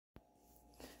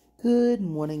Good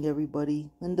morning,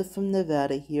 everybody. Linda from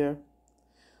Nevada here.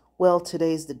 Well,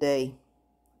 today's the day.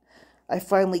 I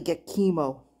finally get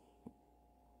chemo.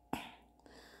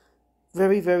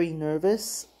 Very, very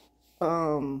nervous.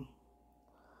 I'm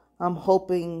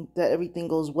hoping that everything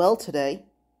goes well today.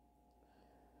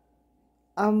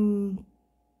 Had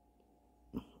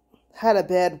a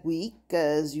bad week,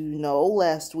 as you know.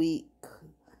 Last week,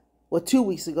 2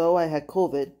 weeks ago, I had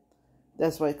COVID.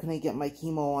 That's why I couldn't get my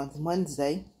chemo on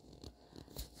Wednesday.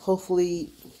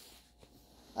 Hopefully,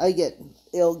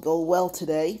 it'll go well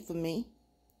today for me.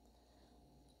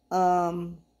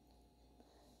 I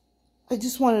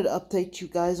just wanted to update you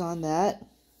guys on that.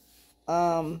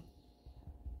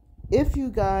 If you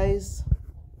guys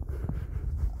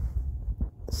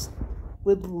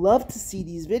would love to see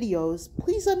these videos,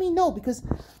 please let me know, because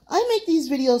I make these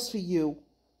videos for you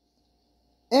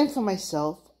and for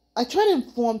myself. I try to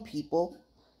inform people,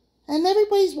 and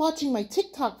everybody's watching my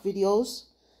TikTok videos.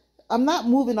 I'm not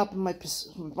moving up in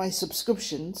my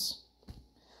subscriptions.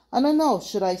 I don't know.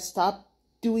 Should I stop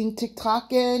doing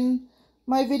TikTok in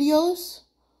my videos?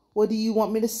 Or do you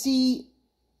want me to see...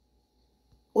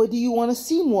 Or do you want to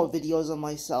see more videos of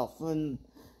myself and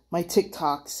my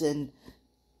TikToks, and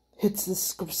hit the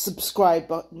subscribe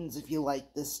buttons if you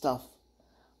like this stuff?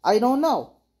 I don't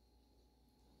know.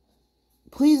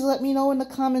 Please let me know in the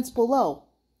comments below.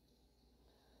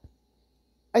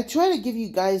 I try to give you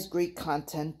guys great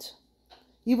content,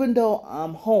 even though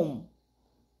I'm home,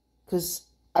 because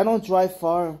I don't drive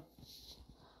far.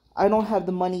 I don't have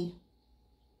the money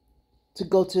to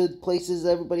go to places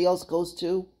everybody else goes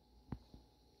to.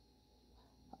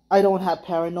 I don't have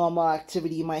paranormal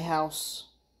activity in my house.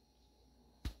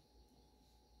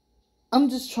 I'm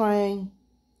just trying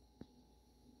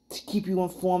to keep you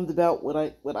informed about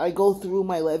what I go through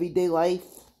my everyday life.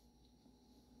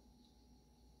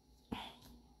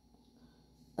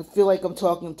 I feel like I'm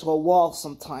talking to a wall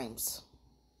sometimes.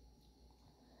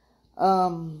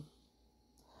 I'm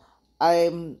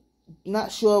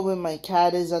not sure where my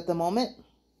cat is at the moment.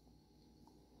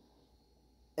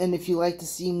 And if you'd like to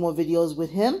see more videos with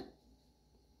him,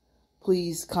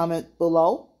 please comment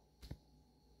below.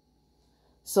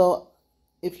 So,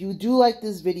 if you do like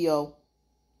this video,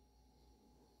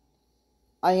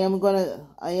 I am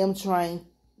trying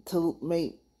to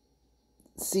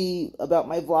see about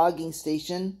my vlogging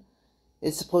station.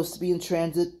 It's supposed to be in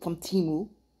transit from Temu.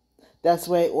 That's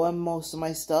where I order most of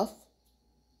my stuff,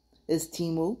 is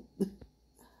Temu.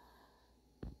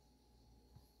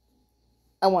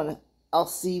 I'll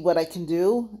see what I can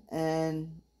do,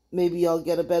 and maybe I'll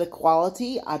get a better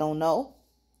quality. I don't know.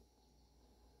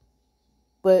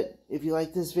 But if you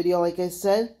like this video, like I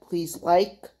said, please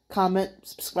like, comment,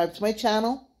 subscribe to my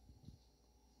channel,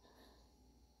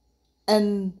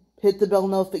 and hit the bell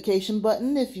notification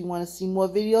button if you want to see more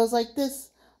videos like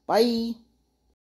this. Bye.